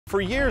For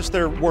years,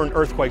 there weren't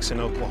earthquakes in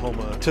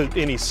Oklahoma to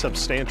any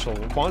substantial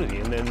quantity,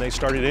 and then they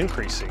started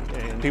increasing,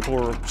 and people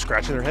were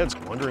scratching their heads,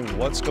 wondering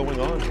what's going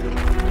on here.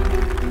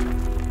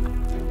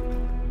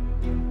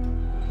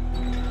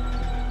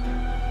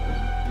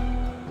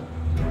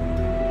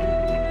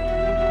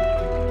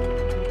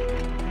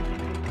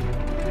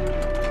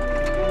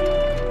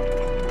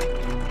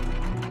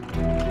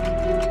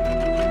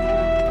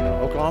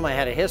 Oklahoma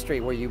had a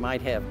history where you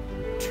might have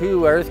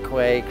 2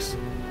 earthquakes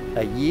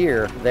a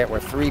year that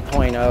were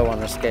 3.0 on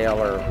the scale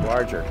or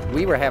larger.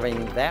 We were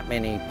having that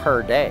many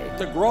per day.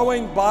 The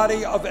growing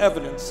body of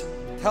evidence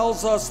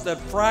tells us that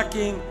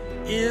fracking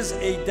is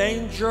a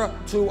danger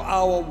to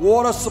our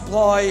water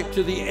supply,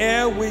 to the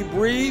air we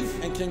breathe,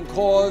 and can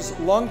cause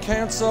lung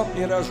cancer.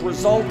 It has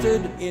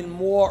resulted in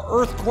more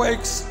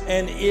earthquakes,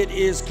 and it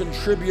is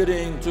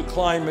contributing to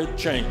climate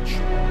change.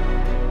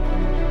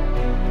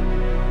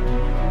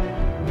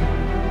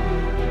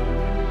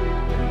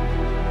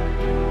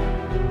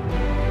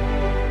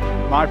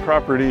 My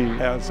property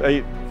has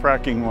 8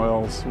 fracking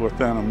wells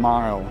within a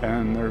mile,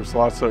 and there's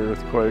lots of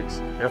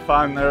earthquakes. If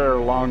I'm there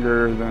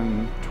longer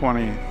than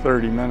 20,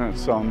 30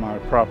 minutes on my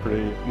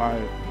property,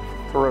 my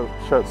throat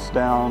shuts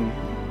down,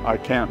 I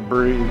can't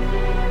breathe.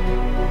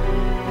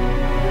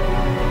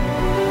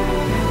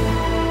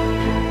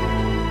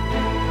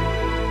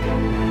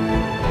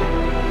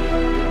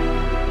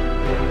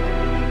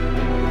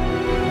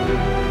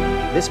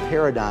 This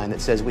paradigm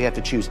that says we have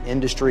to choose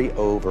industry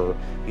over,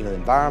 the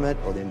environment,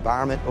 or the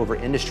environment over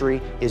industry,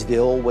 is the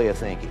old way of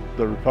thinking.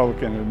 The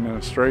Republican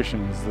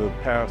administrations, the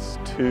past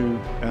 2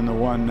 and the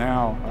one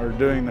now, are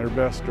doing their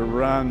best to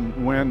run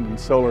wind and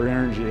solar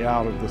energy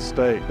out of the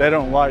state. They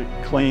don't like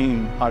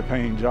clean,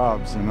 high-paying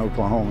jobs in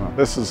Oklahoma.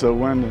 This is a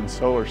wind and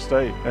solar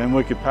state, and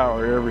we could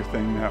power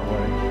everything that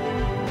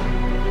way.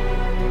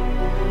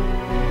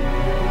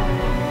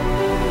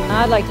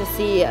 I'd like to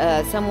see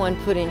someone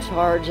put in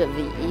charge of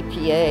the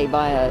EPA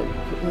by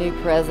a new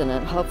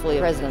president, hopefully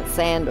President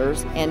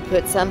Sanders, and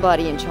put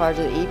somebody in charge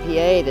of the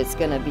EPA that's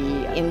going to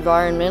be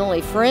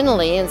environmentally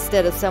friendly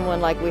instead of someone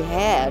like we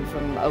had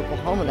from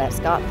Oklahoma, that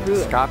Scott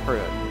Pruitt. Scott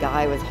Pruitt.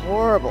 Guy was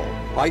horrible.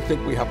 I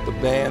think we have to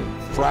ban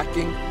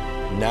fracking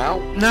now.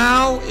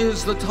 Now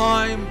is the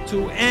time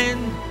to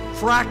end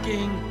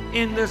fracking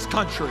in this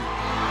country.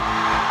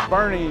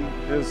 Bernie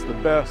is the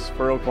best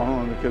for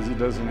Oklahoma because he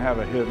doesn't have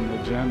a hidden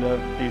agenda.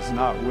 He's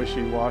not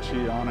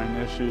wishy-washy on an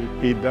issue.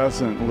 He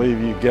doesn't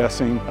leave you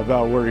guessing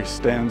about where he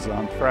stands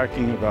on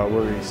fracking, about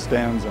where he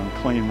stands on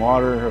clean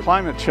water.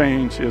 Climate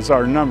change is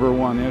our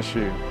 #1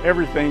 issue.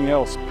 Everything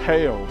else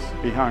pales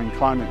behind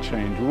climate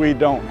change. We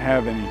don't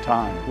have any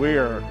time. We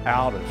are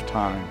out of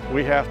time.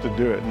 We have to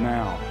do it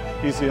now.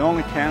 He's the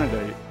only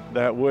candidate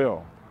that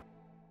will.